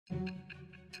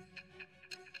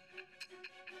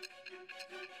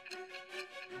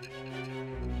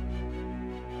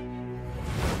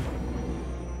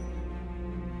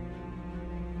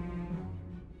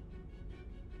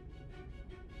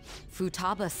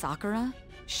Futaba Sakura?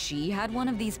 She had one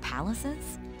of these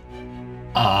palaces?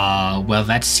 Well,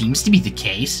 that seems to be the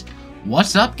case.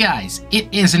 What's up, guys?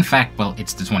 It is, in fact, well,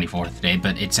 it's the 24th today,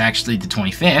 but it's actually the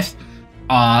 25th.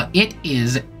 It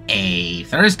is a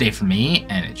Thursday for me,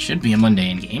 and it should be a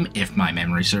Monday in game, if my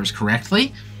memory serves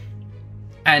correctly.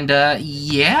 And,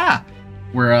 yeah.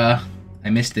 I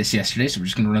missed this yesterday, so we're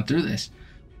just gonna run through this.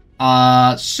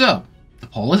 So, the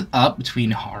poll is up between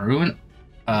Haru and,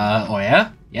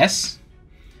 Oya. Yes.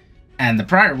 And the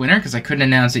prior winner, because I couldn't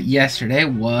announce it yesterday,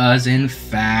 was, in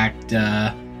fact,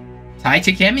 Tai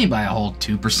Takemi by a whole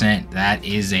 2%. That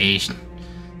is a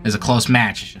close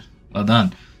match. Well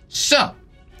done. So,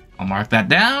 I'll mark that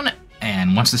down,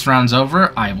 and once this round's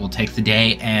over, I will take the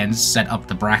day and set up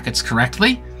the brackets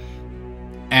correctly,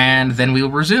 and then we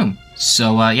will resume.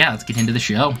 So, yeah, let's get into the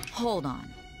show. Hold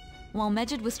on. While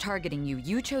Medjed was targeting you,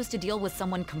 you chose to deal with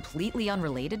someone completely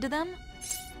unrelated to them?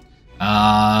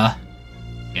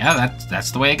 Yeah,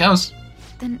 that's the way it goes.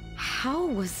 Then how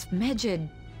was Medjed...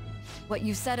 What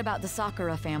you said about the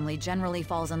Sakura family generally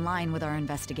falls in line with our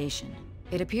investigation.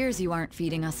 It appears you aren't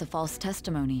feeding us a false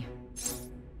testimony.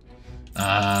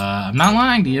 I'm not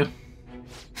lying to you.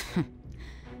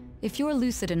 If you're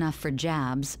lucid enough for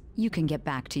jabs, you can get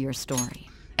back to your story.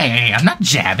 Hey, I'm not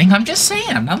jabbing, I'm just saying,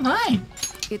 I'm not lying.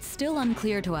 It's still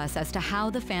unclear to us as to how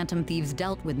the Phantom Thieves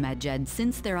dealt with Medjed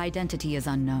since their identity is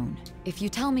unknown. If you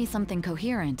tell me something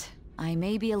coherent, I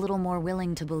may be a little more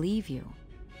willing to believe you.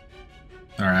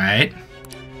 Alright.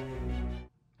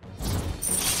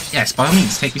 Yes, by all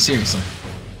means, take me seriously.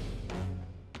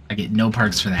 I get no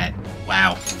perks for that.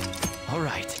 Wow.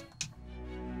 Alright.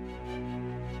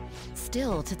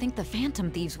 Still, to think the Phantom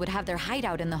Thieves would have their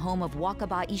hideout in the home of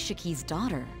Wakaba Ishiki's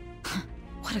daughter.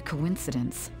 What a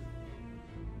coincidence.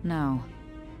 No.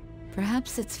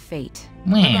 Perhaps it's fate.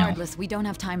 Wow. Regardless, we don't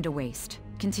have time to waste.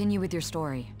 Continue with your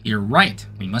story. You're right.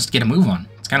 We must get a move on.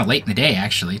 It's kind of late in the day,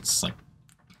 actually. It's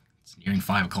nearing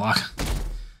 5 o'clock.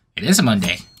 It is a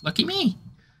Monday. Lucky me.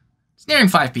 It's nearing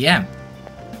 5 p.m.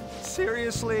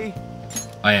 Seriously?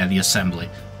 Oh yeah, the assembly.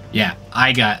 Yeah,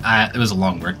 it was a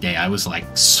long work day. I was like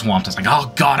swamped. I was like,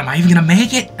 oh god, am I even gonna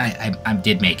make it? I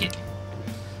did make it.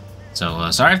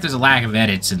 So, sorry if there's a lack of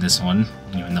edits in this one,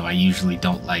 even though I usually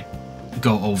don't, like,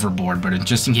 go overboard, but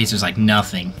just in case there's, like,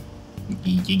 nothing,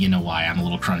 you know why, I'm a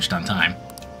little crunched on time.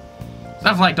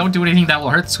 Stuff like, don't do anything that will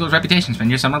hurt the school's reputation, spend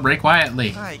your summer break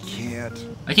quietly. I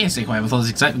can't stay quiet with all this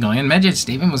excitement going on. Medjed's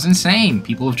statement was insane.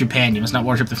 People of Japan, you must not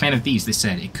worship the Phantom Thieves, they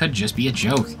said. It could just be a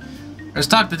joke. There's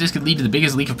talk that this could lead to the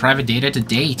biggest leak of private data to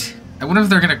date. I wonder if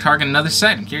they're going to target another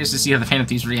site. I'm curious to see how the Phantom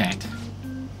Thieves react.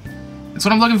 That's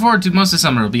what I'm looking forward to most of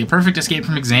summer. It'll be a perfect escape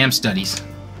from exam studies.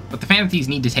 But the Phantom Thieves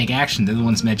need to take action. They're the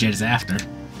ones Medjed is after. Just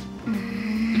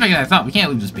making that thought. We can't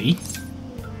leave this be.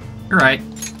 You're right.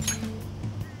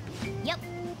 Yep.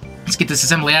 Let's get this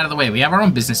assembly out of the way. We have our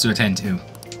own business to attend to.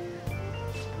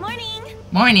 Morning.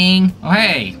 Morning. Oh,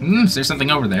 hey. There's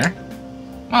something over there.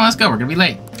 Well, let's go. We're gonna be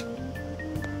late.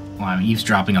 Well, I'm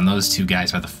eavesdropping on those two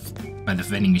guys by the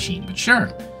vending machine, but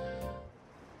sure.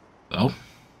 So,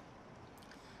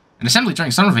 an assembly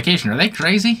during summer vacation. Are they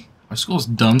crazy? Our school's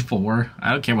done for.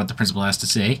 I don't care what the principal has to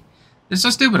say. They're so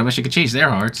stupid, I wish I could change their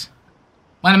hearts.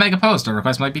 Plan to make a post. Our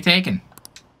request might be taken.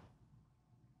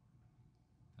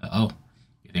 Uh-oh.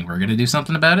 You think we're gonna do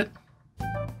something about it?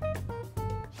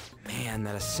 Man,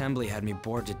 that assembly had me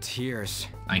bored to tears.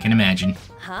 I can imagine.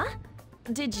 Huh?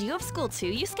 Did you have school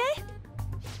too, Yusuke?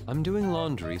 I'm doing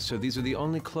laundry, so these are the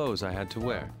only clothes I had to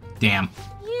wear. Damn.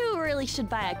 You really should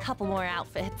buy a couple more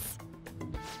outfits.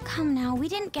 Come now, we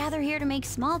didn't gather here to make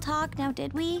small talk, now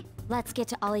did we? Let's get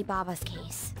to Alibaba's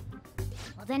case.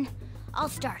 Well then, I'll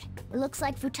start. It looks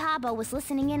like Futaba was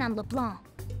listening in on LeBlanc.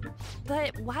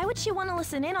 But why would she want to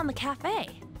listen in on the cafe?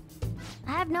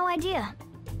 I have no idea.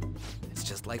 It's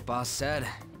just like Boss said.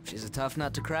 She's a tough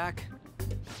nut to crack.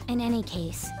 In any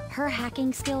case, her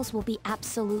hacking skills will be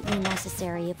absolutely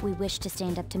necessary if we wish to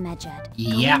stand up to Medjed.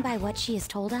 Yeah. Going by what she has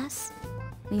told us,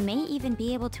 we may even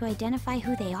be able to identify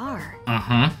who they are.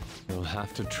 Uh-huh. You'll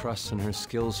have to trust in her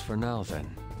skills for now, then.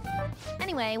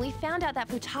 Anyway, we found out that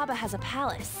Futaba has a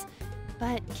palace.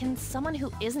 But can someone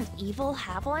who isn't evil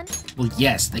have one? Well,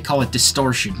 yes, they call it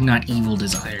distortion, not evil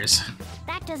desires.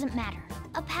 That doesn't matter.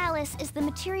 A palace is the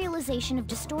materialization of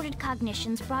distorted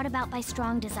cognitions brought about by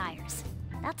strong desires.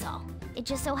 That's all. It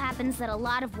just so happens that a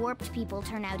lot of warped people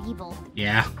turn out evil.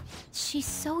 Yeah. She's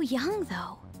so young,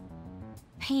 though.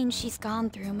 pain she's gone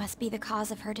through must be the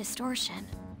cause of her distortion.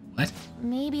 What?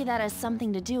 Maybe that has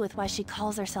something to do with why she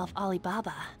calls herself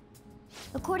Alibaba.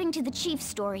 According to the chief's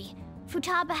story,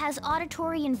 Futaba has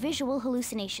auditory and visual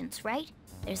hallucinations, right?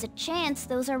 There's a chance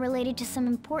those are related to some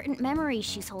important memories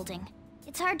she's holding.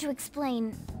 It's hard to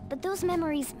explain, but those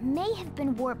memories may have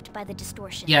been warped by the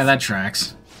distortions. Yeah, that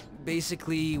tracks.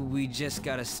 Basically, we just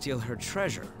gotta steal her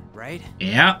treasure, right?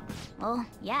 Yeah. Well,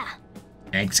 yeah.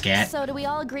 Thanks, Cat. So do we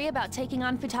all agree about taking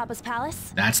on Futaba's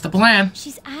palace? That's the plan.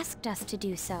 She's asked us to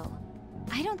do so.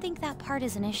 I don't think that part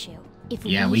is an issue. If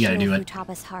Yeah, we gotta share do it.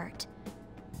 Futaba's heart,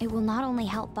 it will not only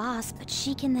help Boss, but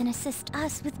she can then assist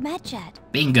us with Medjed.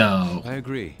 Bingo. I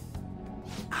agree.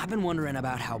 I've been wondering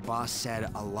about how Boss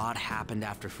said a lot happened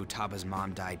after Futaba's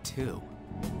mom died too.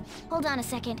 Hold on a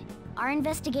second. Our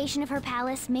investigation of her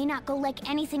palace may not go like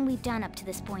anything we've done up to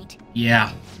this point.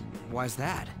 Yeah. Why's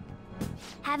that?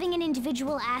 Having an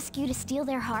individual ask you to steal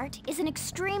their heart is an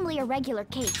extremely irregular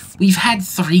case. We've had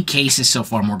 3 cases so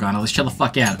far, Morgana. Let's chill the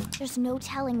fuck out. There's no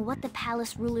telling what the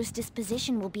palace ruler's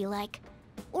disposition will be like,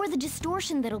 or the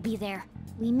distortion that'll be there.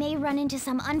 We may run into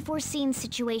some unforeseen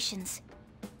situations.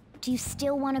 Do you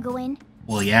still want to go in?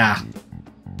 Well, yeah.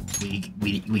 We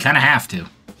kind of have to.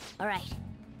 All right.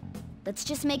 Let's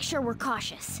just make sure we're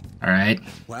cautious. All right.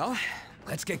 Well,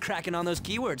 let's get cracking on those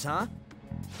keywords, huh?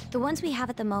 The ones we have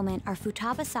at the moment are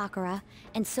Futaba Sakura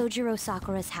and Sojiro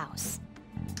Sakura's house.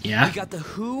 Yeah. We got the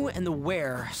who and the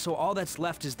where, so all that's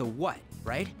left is the what,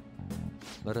 right?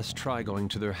 Let us try going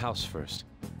to their house first.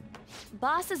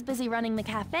 Boss is busy running the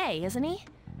cafe, isn't he?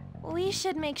 We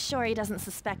should make sure he doesn't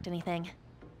suspect anything.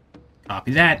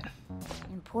 Copy that.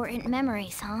 Important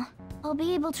memories, huh? I'll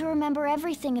be able to remember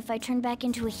everything if I turn back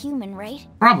into a human, right?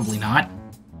 Probably not.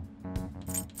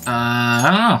 I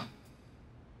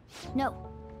don't know. No,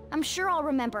 I'm sure I'll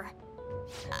remember.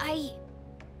 I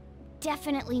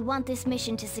definitely want this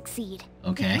mission to succeed.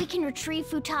 Okay. If we can retrieve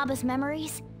Futaba's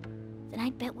memories, then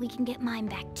I bet we can get mine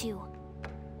back too.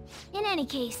 In any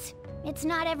case, it's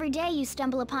not every day you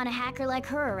stumble upon a hacker like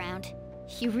her around.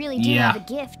 You really do Yeah. have a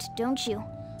gift, don't you?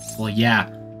 Well, yeah.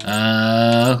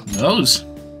 Those.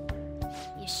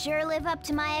 You sure live up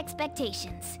to my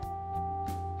expectations.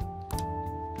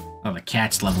 Oh, the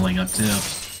cat's leveling up too.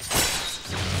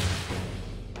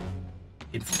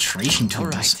 Infiltration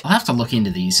tools. Alright. I'll have to look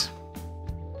into these.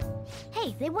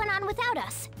 Hey, they went on without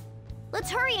us.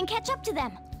 Let's hurry and catch up to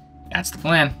them. That's the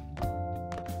plan.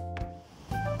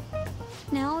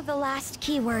 Now the last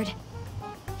keyword.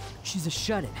 She's a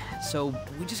shut-in, so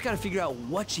we just gotta figure out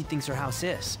what she thinks her house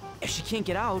is. If she can't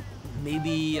get out,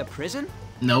 maybe a prison?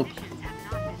 Nope.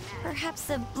 Perhaps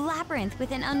a labyrinth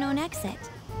with an unknown exit.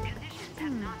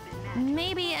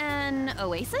 Maybe an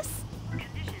oasis?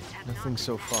 Nothing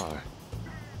so far.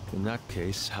 In that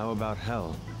case, how about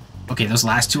hell? Okay, those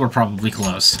last 2 are probably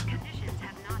close.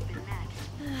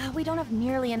 We don't have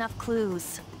nearly enough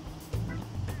clues.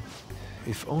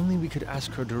 If only we could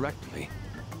ask her directly.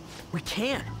 We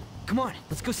can! Come on,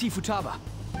 let's go see Futaba.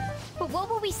 But what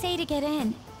will we say to get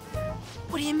in?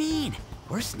 What do you mean?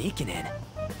 We're sneaking in.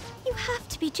 You have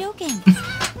to be joking.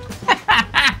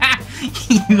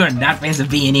 You are not fans of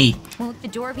B&E. Won't the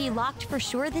door be locked for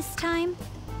sure this time?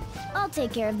 I'll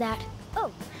take care of that.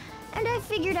 Oh, and I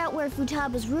figured out where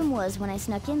Futaba's room was when I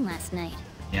snuck in last night.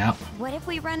 Yep. What if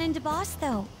we run into Boss,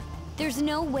 though? There's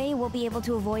no way we'll be able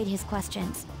to avoid his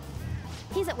questions.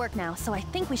 He's at work now, so I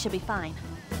think we should be fine.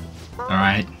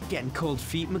 Alright. Getting cold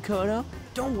feet, Makoto?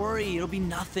 Don't worry, it'll be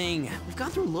nothing. We've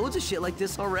gone through loads of shit like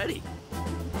this already.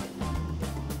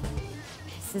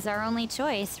 This is our only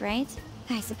choice, right?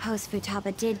 I suppose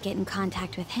Futaba did get in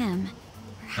contact with him.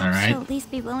 Perhaps Alright. she'll at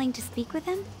least be willing to speak with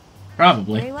him?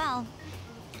 Probably. Very well.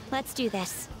 Let's do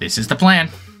this. This is the plan.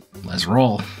 Let's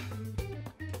roll.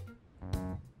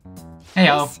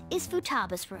 Heyo. This is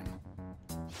Futaba's room.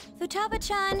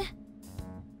 Futaba-chan,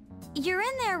 you're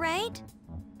in there, right?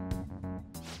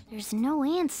 There's no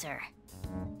answer.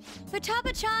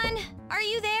 Futaba-chan, are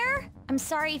you there? I'm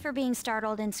sorry for being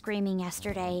startled and screaming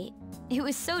yesterday. It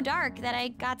was so dark that I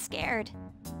got scared.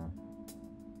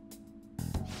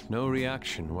 No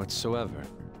reaction whatsoever.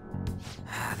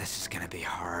 This is gonna be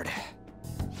hard.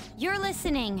 You're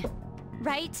listening,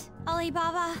 right,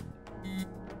 Alibaba?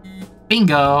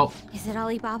 Bingo. Is it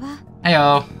Alibaba?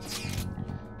 Heyo.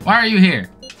 Why are you here?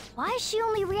 Why is she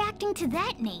only reacting to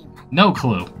that name? No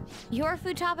clue. You're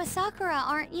Futaba Sakura,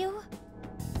 aren't you?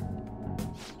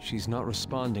 She's not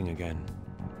responding again.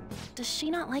 Does she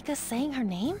not like us saying her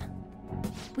name?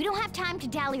 We don't have time to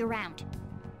dally around.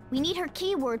 We need her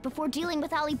keyword before dealing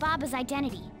with Alibaba's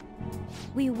identity.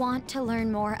 We want to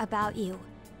learn more about you.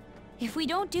 If we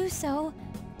don't do so,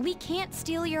 we can't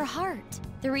steal your heart.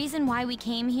 The reason why we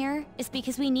came here is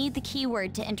because we need the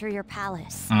keyword to enter your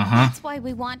palace. Uh-huh. That's why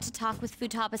we want to talk with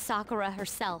Futaba Sakura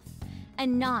herself,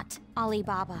 and not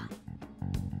Alibaba.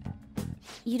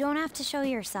 You don't have to show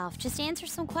yourself, just answer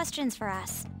some questions for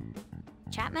us.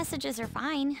 Chat messages are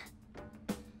fine.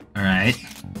 Alright.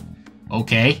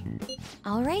 Okay.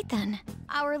 Alright then.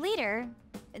 Our leader,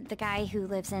 the guy who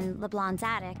lives in LeBlanc's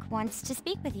attic, wants to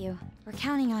speak with you. We're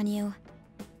counting on you.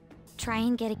 Try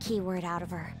and get a keyword out of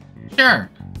her. Sure.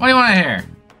 What do you want to hear?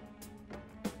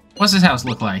 What's this house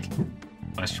look like?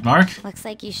 Question mark. Looks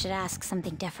like you should ask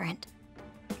something different.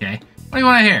 Okay. What do you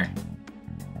want to hear?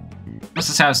 What's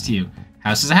this house to you?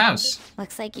 House is a house.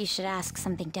 Looks like you should ask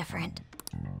something different.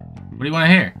 What do you want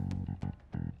to hear?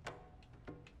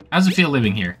 How does it feel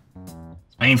living here?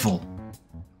 It's painful.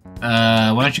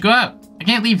 Why don't you go out? I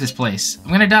can't leave this place.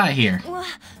 I'm gonna die here.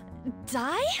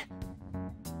 Die?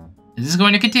 Is this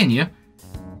going to continue?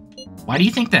 Why do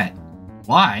you think that?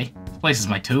 Why? This place is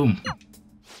my tomb.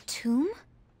 Tomb?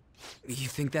 You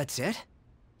think that's it?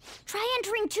 Try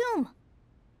entering tomb.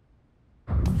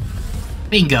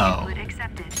 Bingo! Input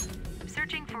accepted.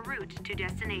 Searching for route to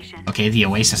destination. Okay, the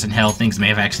oasis in hell, things may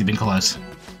have actually been close.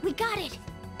 We got it.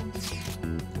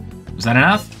 Was that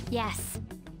enough? Yes.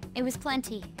 It was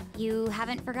plenty. You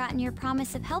haven't forgotten your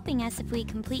promise of helping us if we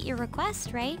complete your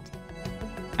request, right?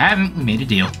 I haven't. We made a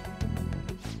deal.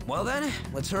 Well then,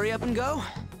 let's hurry up and go.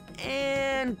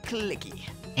 And clicky.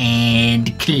 And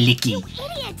clicky.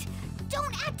 Idiot!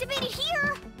 Don't activate it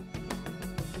here!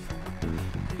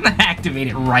 Activate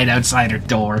it right outside her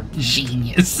door.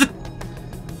 Genius.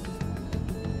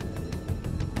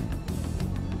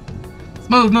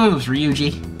 Smooth moves,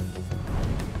 Ryuji.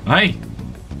 Hey,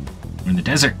 we're in the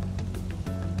desert.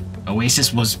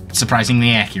 Oasis was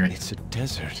surprisingly accurate. It's a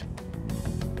desert.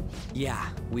 Yeah,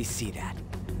 we see that.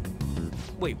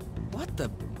 Wait, what the?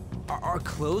 Our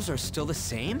clothes are still the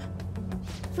same?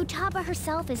 Futaba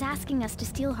herself is asking us to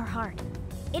steal her heart.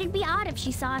 It'd be odd if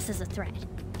she saw us as a threat.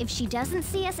 If she doesn't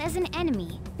see us as an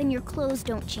enemy, then your clothes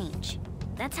don't change.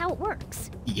 That's how it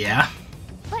works. Yeah.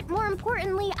 But more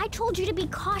importantly, I told you to be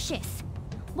cautious.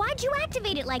 Why'd you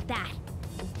activate it like that?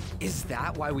 Is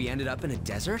that why we ended up in a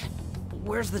desert?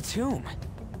 Where's the tomb?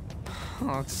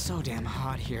 Oh, it's so damn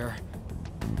hot here.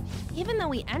 Even though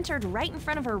we entered right in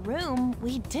front of her room,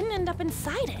 we didn't end up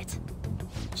inside it.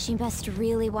 She must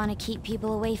really want to keep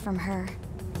people away from her.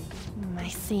 I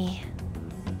see.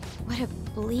 What a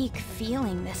bleak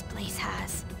feeling this place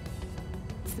has.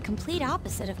 It's the complete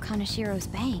opposite of Kanashiro's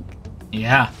bank.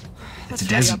 Yeah. It's Let's a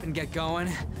hurry desert. up and get going.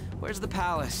 Where's the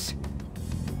palace?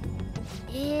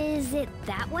 Is it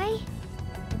that way?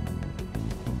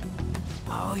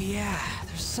 Oh yeah,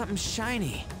 there's something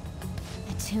shiny.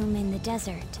 A tomb in the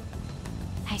desert.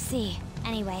 I see.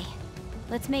 Anyway,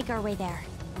 let's make our way there.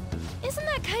 Isn't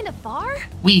that kind of far?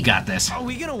 We got this. Are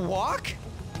we gonna walk?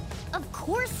 Of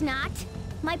course not.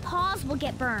 My paws will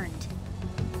get burned.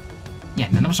 Yeah,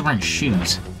 none of us are wearing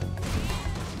shoes.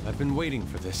 I've been waiting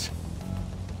for this.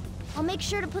 I'll make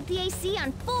sure to put the AC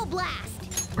on full blast.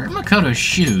 Where are Makoto's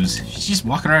shoes? She's just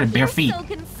walking around in bare feet. So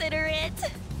considerate.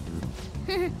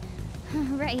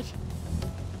 Right.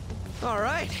 All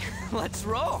right, let's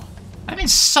roll. I'm in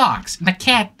socks, and the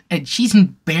cat, and she's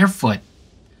in barefoot.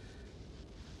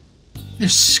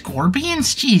 There's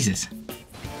scorpions? Jesus.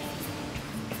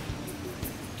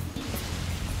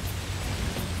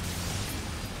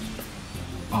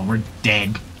 Oh, we're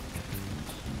dead.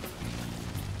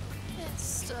 It's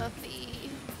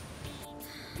stuffy.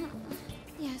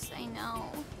 Yes, I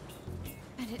know.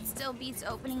 But it still beats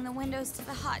opening the windows to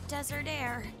the hot desert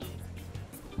air.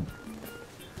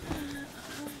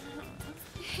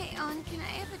 Hey, On, can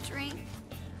I have a drink?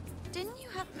 Didn't you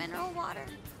have mineral water?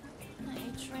 I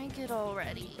drank it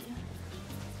already.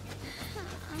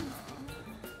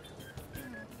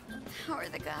 How are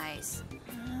the guys?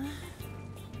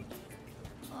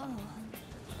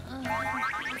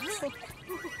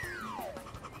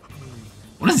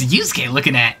 What is Yusuke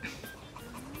looking at?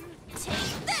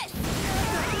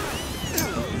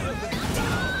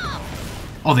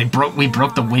 Oh, we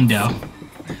broke the window.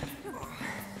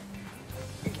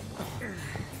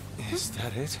 Is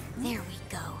that it? There we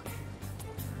go.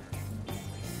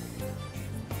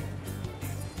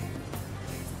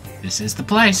 This is the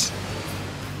place.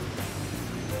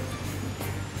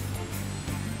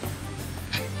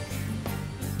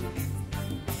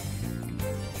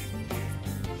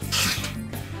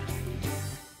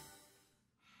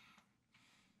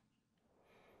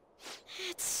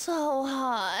 It's so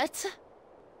hot.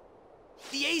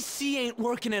 The AC ain't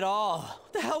working at all.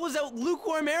 What the hell was that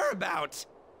lukewarm air about?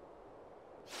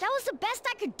 That was the best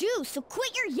I could do, so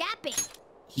quit your yapping.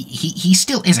 He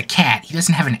still is a cat. He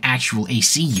doesn't have an actual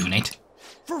AC unit.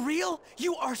 For real?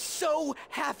 You are so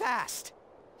half-assed.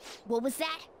 What was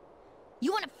that?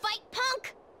 You wanna fight,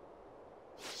 punk?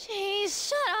 Jeez,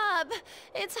 shut up.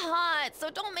 It's hot, so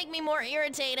don't make me more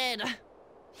irritated.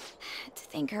 To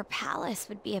think her palace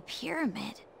would be a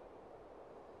pyramid.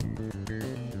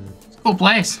 It's a cool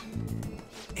place.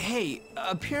 Hey,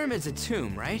 a pyramid's a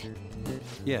tomb, right?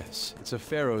 Yes, it's a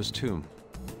pharaoh's tomb.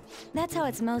 That's how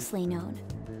it's mostly known.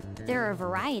 There are a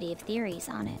variety of theories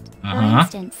on it. Uh-huh. For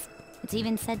instance, it's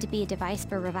even said to be a device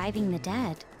for reviving the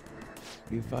dead.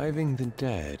 Reviving the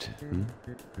dead, hmm?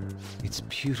 It's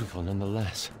beautiful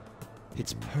nonetheless.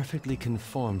 It's perfectly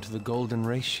conformed to the golden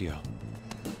ratio.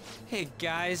 Hey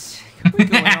guys, can we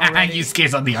go in already? Use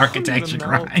case on the architecture know.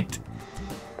 grind.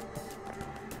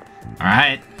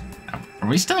 Alright. Are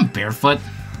we still in barefoot?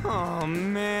 Oh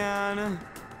man.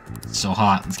 It's so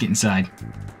hot. Let's get inside.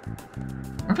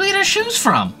 Where do we get our shoes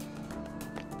from?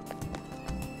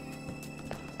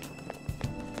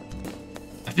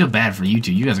 I feel bad for you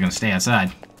two. You guys are gonna stay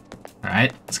outside.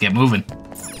 Alright, let's get moving.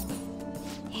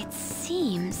 It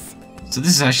seems... So this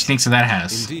is how she thinks of that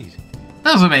house. Indeed.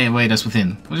 Those may await us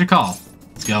within. What's your call?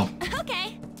 Let's go.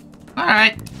 Okay.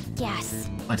 Alright, Yes.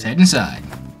 let's head inside.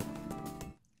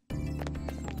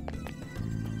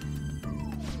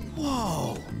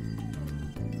 Whoa.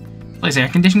 Place air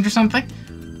conditioned or something?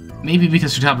 Maybe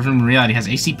because Futaba's room in reality has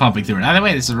AC pumping through it. Either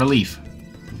way, this is a relief.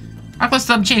 Arkless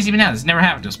doesn't change even now. This has never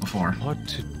happened to us before. What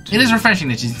to do? It is refreshing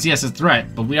that she see us as a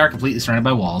threat, but we are completely surrounded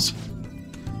by walls.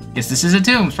 Guess this is a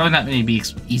tomb. It's probably not going to be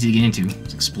easy to get into.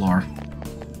 Let's explore.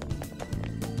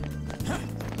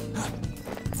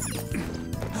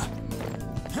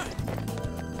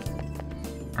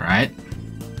 Alright.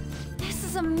 This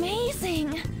is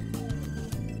amazing.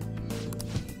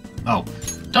 Oh,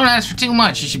 don't ask for too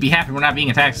much. You should be happy we're not being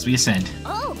attacked as we ascend.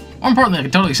 Oh! More importantly, I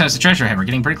can totally sense the treasure I have. We're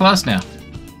getting pretty close now.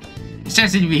 It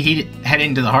starts to be heading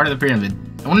into the heart of the pyramid.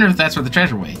 I wonder if that's where the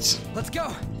treasure waits. Let's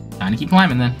go. Time to keep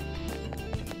climbing then.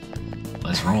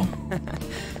 Let's roll.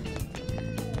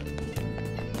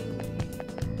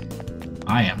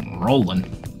 I am rolling.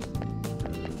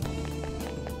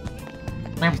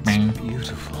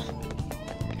 Beautiful.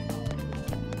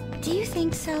 Do you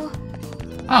think so?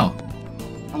 Oh.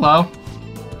 Hello.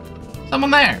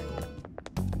 Someone there.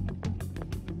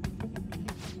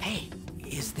 Hey,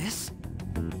 is this?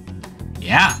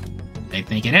 Yeah. They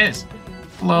think it is.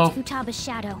 Hello. Futaba's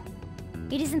shadow.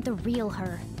 It isn't the real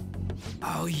her.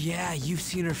 Oh yeah, you've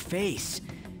seen her face.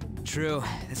 True,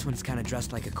 this one's kind of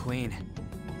dressed like a queen.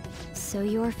 So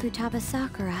you're Futaba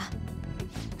Sakura.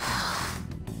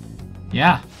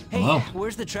 Yeah. Hey, Hello.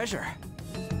 where's the treasure?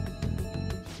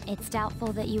 It's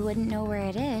doubtful that you wouldn't know where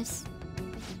it is.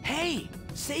 Hey,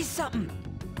 say something.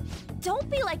 Don't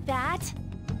be like that.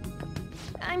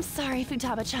 I'm sorry,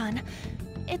 Futaba-chan.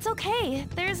 It's okay.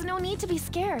 There's no need to be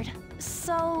scared.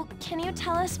 So, can you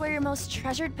tell us where your most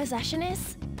treasured possession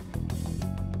is?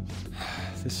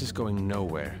 This is going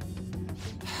nowhere.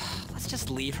 Let's just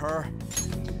leave her.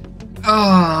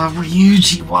 Oh,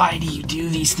 Ryuji, why do you do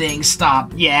these things?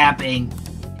 Stop yapping.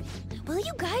 Will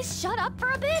you guys shut up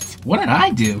for a bit? What did I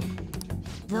do?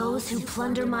 Those who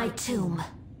plunder my tomb,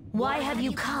 why have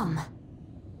you come?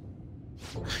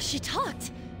 She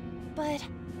talked, but...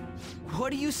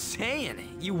 What are you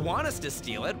saying? You want us to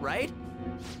steal it, right?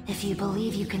 If you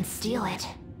believe you can steal it,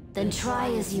 then try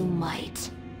as you might.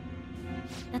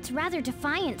 That's rather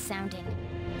defiant sounding.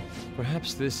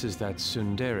 Perhaps this is that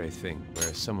tsundere thing,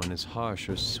 where someone is harsh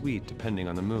or sweet depending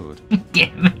on the mood.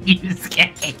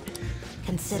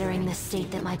 Considering the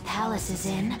state that my palace is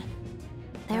in,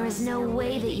 there is no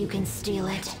way that you can steal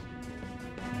it.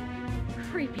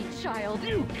 Creepy child.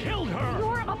 You killed her!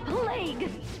 You're a plague!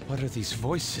 What are these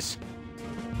voices?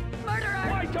 Murderer!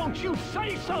 Why don't you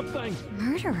say something?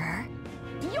 Murderer?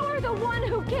 You're the one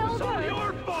who killed It's all her!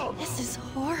 your fault! This is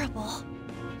horrible.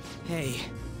 Hey,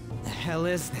 the hell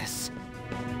is this?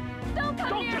 Don't come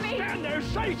Don't near just me! stand there,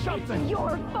 say something!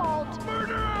 Your fault!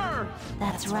 Murderer!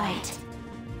 That's right.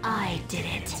 I did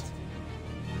it.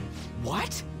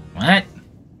 What? What?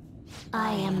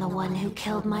 I am the one who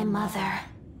killed my mother.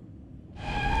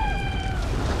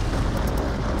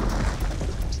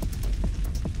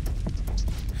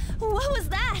 What was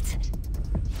that?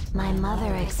 My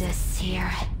mother exists here.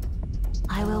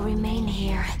 I will remain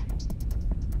here.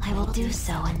 I will do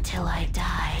so until I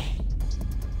die.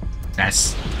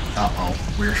 That's...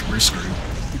 Uh-oh. We're screwed.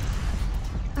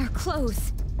 Our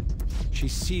clothes. She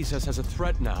sees us as a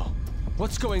threat now.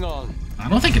 What's going on? I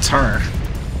don't think it's her.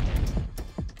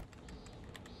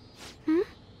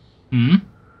 Hmm?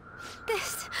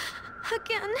 This...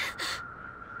 again?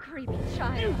 Creepy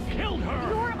child. You killed her!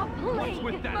 You're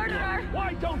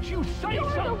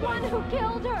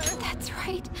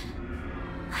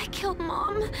killed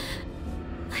Mom.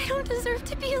 I don't deserve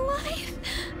to be alive.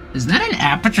 Is that an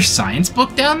Aperture Science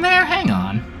book down there? Hang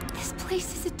on. This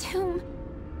place is a tomb.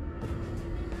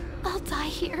 I'll die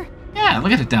here. Yeah,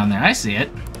 look at it down there. I see it.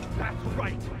 That's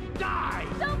right. Die!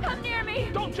 Don't come near me!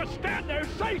 Don't just stand there.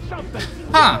 Say something.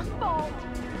 Huh. Fault.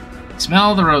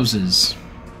 Smell the roses.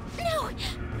 No!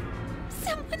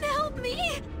 Someone help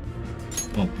me!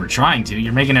 Well, we're trying to.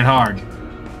 You're making it hard.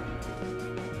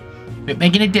 But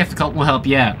making it difficult will help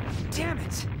you out. Damn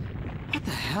it! What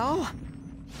the hell?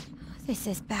 This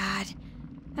is bad.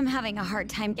 I'm having a hard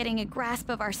time getting a grasp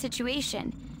of our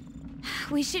situation.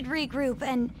 We should regroup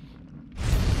and...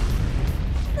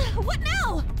 What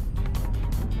now?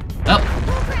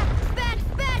 Oh, Oh crap! Bad!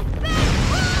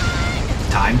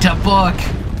 Run! time to book.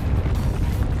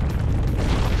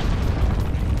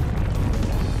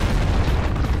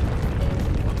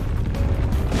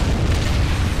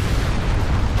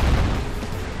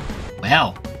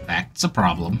 Well, that's a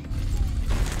problem.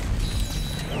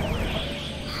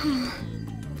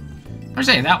 I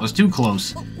say that was too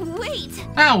close. Wait!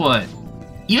 Now what?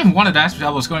 You even wanted to ask me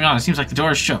what's going on. It seems like the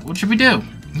door is shut. What should we do?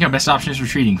 Your best option is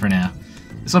retreating for now.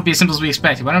 This won't be as simple as we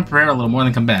expected. Why don't we prepare a little more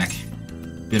than come back?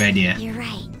 Good idea. You're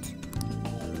right.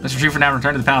 Let's retreat for now and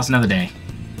return to the palace another day.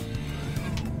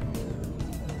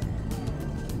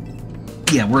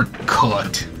 Yeah, we're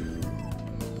cooked.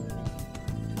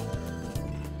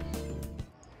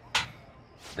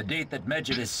 The date that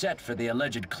Medjed is set for the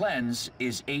alleged cleanse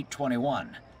is 8/21.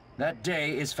 That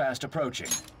day is fast approaching.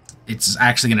 It's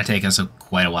actually going to take us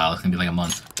quite a while. It's going to be like a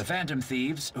month. The Phantom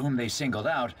Thieves, whom they singled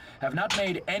out, have not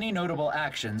made any notable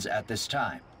actions at this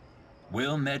time.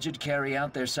 Will Medjed carry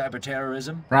out their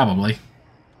cyber-terrorism? Probably.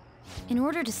 In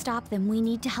order to stop them, we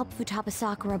need to help Futaba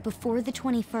Sakura before the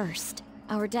 21st.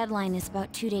 Our deadline is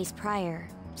about 2 days prior,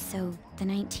 so the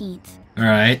 19th.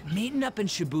 Alright. Meeting up in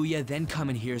Shibuya, then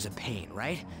coming here is a pain,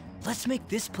 right? Let's make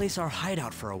this place our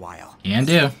hideout for a while. Can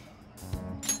do.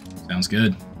 Sounds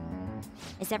good.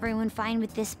 Is everyone fine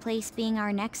with this place being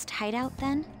our next hideout,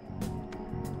 then?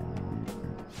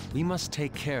 We must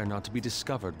take care not to be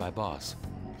discovered by Boss.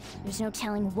 There's no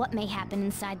telling what may happen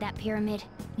inside that pyramid.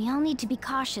 We all need to be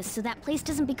cautious so that place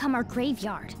doesn't become our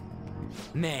graveyard.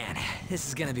 Man, this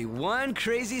is gonna be one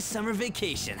crazy summer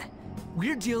vacation.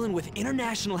 We're dealing with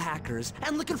international hackers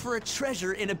and looking for a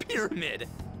treasure in a pyramid.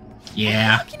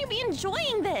 Yeah. How can you be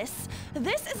enjoying this?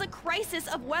 This is a crisis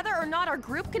of whether or not our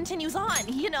group continues on,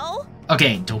 you know?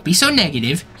 Okay, don't be so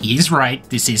negative. He's right.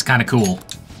 This is kind of cool.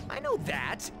 I know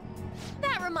that.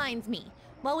 That reminds me.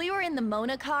 While we were in the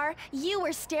Mona car, you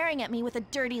were staring at me with a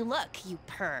dirty look, you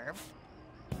perv.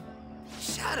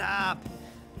 Shut up.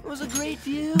 It was a great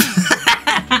view.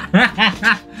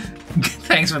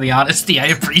 Thanks for the honesty. I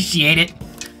appreciate it.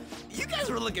 You guys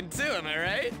were looking too, am I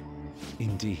right?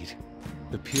 Indeed.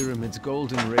 The pyramid's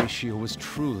golden ratio was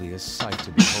truly a sight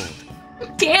to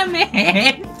behold. Damn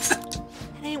it! That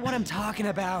ain't what I'm talking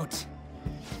about.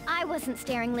 I wasn't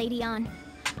staring Lady On.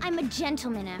 I'm a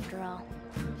gentleman after all.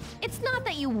 It's not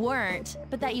that you weren't,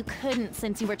 but that you couldn't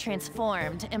since you were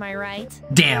transformed, am I right?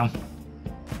 Damn.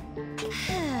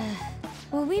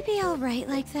 Will we be alright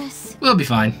like this? We'll be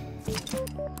fine.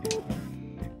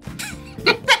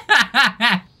 Not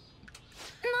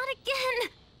again!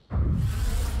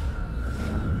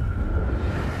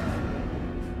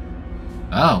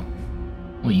 Oh.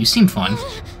 Well, you seem fun.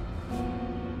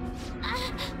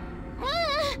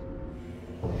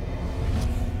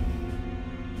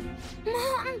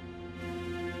 Mom!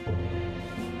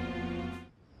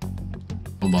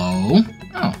 Hello?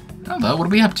 Oh, hello. What are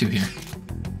we up to here?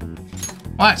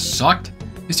 Well, that sucked.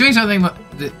 Is doing something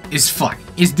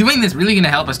Is doing this really going to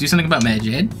help us do something about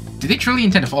Medjed? Do they truly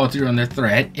intend to follow through on their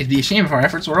threat? It'd be a shame if our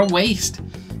efforts were a waste.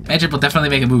 Medjed will definitely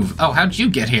make a move. Oh, how'd you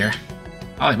get here?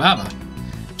 Alibaba.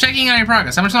 Checking on your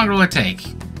progress. How much longer will it take?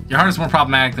 Your heart is more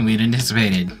problematic than we'd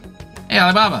anticipated. Hey,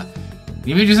 Alibaba.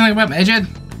 Can you do something about Medjed?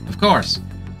 Of course.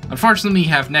 Unfortunately, we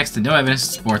have next to no evidence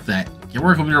to support that. Your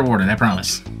work will be rewarded, I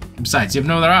promise. Besides, you have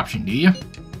no other option, do you?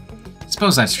 I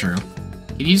suppose that's true.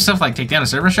 Can you do stuff like take down a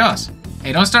server? Show us.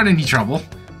 Hey, don't start any trouble.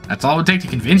 That's all it would take to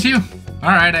convince you?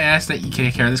 Alright, I ask that you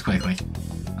take care of this quickly.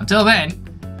 Until then...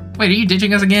 Wait, are you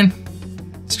ditching us again?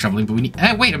 It's troubling, but we need...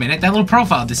 wait a minute, that little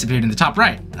profile disappeared in the top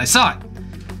right. I saw it.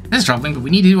 This is troubling, but we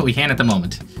need to do what we can at the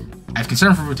moment. I have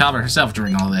concern for Futaba herself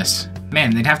during all this.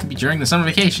 Man, they'd have to be during the summer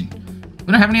vacation. We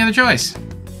don't have any other choice.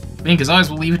 Being as always,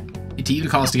 we'll leave it to you to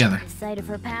call us together. The sight of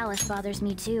her palace bothers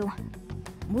me too.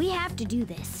 We have to do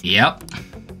this. Yep.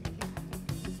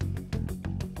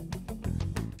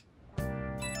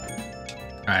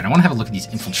 Alright, I want to have a look at these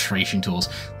infiltration tools.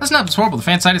 That's not horrible, the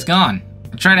fan site is gone.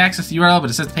 I tried to access the URL, but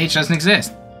it says the page doesn't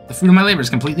exist. The fruit of my labor has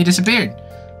completely disappeared.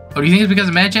 Oh, do you think it's because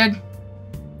of Medjed?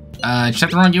 Just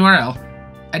have the wrong URL.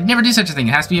 I'd never do such a thing.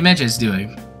 It has to be a Medjed's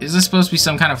doing. Is this supposed to be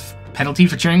some kind of penalty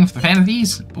for cheering for the Phantom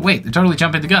Thieves? But wait, they're totally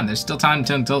jumping the gun. There's still time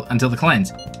until the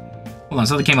cleanse. Hold on,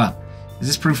 something came up. Is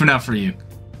this proof enough for you?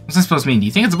 What's that supposed to mean? Do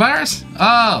you think it's a virus?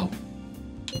 Oh!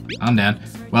 I'm down.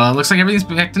 Well, it looks like everything's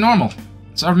back to normal.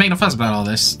 Sorry for making a fuss about all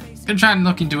this. Gonna try and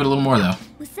look into it a little more, though.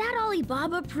 Was that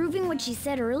Alibaba proving what she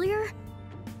said earlier?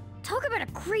 Talk about a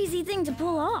crazy thing to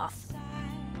pull off.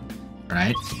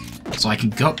 Right. So I can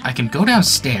go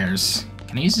downstairs.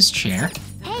 Can I use this chair?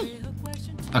 Hey!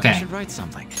 Okay. I should write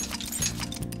something.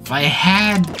 If I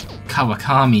had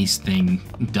Kawakami's thing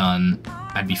done,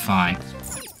 I'd be fine.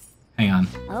 Hang on.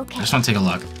 Okay. I just want to take a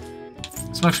look.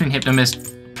 Smokescreen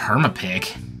Hypnomist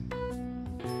Permapick.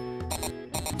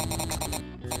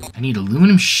 I need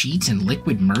aluminum sheets and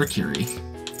liquid mercury.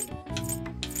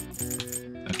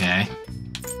 Okay.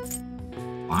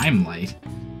 Limelight.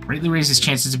 Greatly raises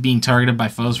chances of being targeted by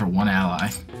foes for one ally.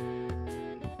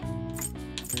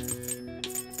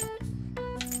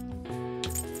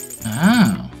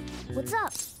 Oh. What's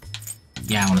up?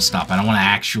 Yeah, I want to stop. I don't want to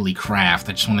actually craft.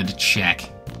 I just wanted to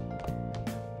check.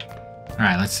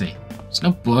 Alright, let's see. There's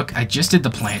no book. I just did the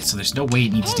plant, so there's no way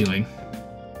it needs doing.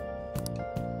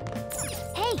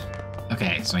 Hey!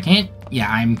 Okay, so I can't...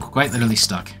 Yeah, I'm quite literally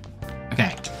stuck.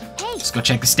 Okay. Hey! Let's go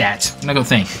check the stats. I'm gonna go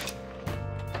think.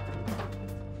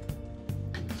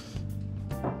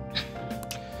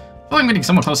 Oh, I'm getting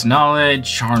somewhat close to knowledge.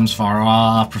 Charm's far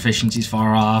off. Proficiency's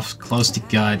far off. Close to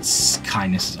guts.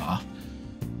 Kindness is off.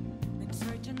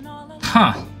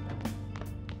 Huh.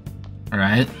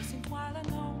 Alright. Well,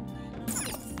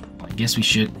 I guess we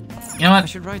should... You know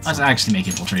what? Let's actually make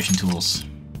infiltration tools.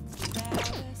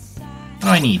 What do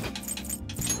I need?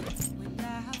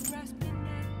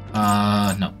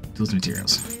 No. Tools and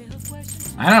materials.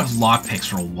 I don't have lockpicks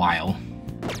for a while.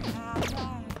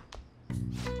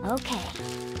 Okay.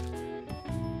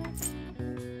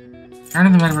 Turn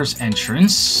to the metaverse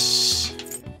entrance.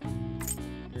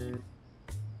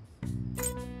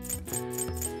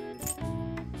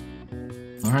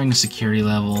 Lowering the security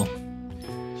level.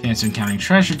 Chance of encountering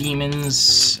treasure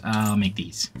demons. I'll make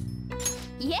these.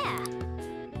 Yeah.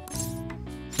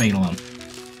 Let's make it alone.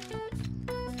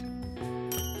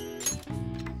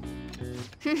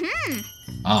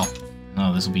 Oh.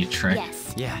 Oh, this will be a trick.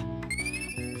 Yes. Yeah.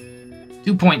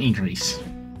 2-point increase.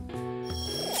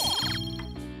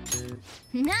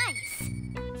 Nice.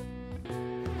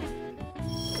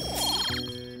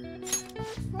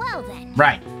 Well then.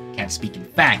 Right. Can't speak in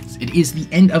facts. It is the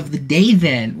end of the day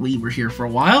then. We were here for a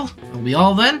while. That'll be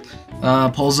all then.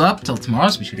 Polls up till tomorrow,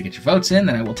 so be sure to get your votes in.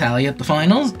 Then I will tally up the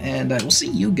finals, and I will see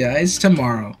you guys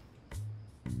tomorrow.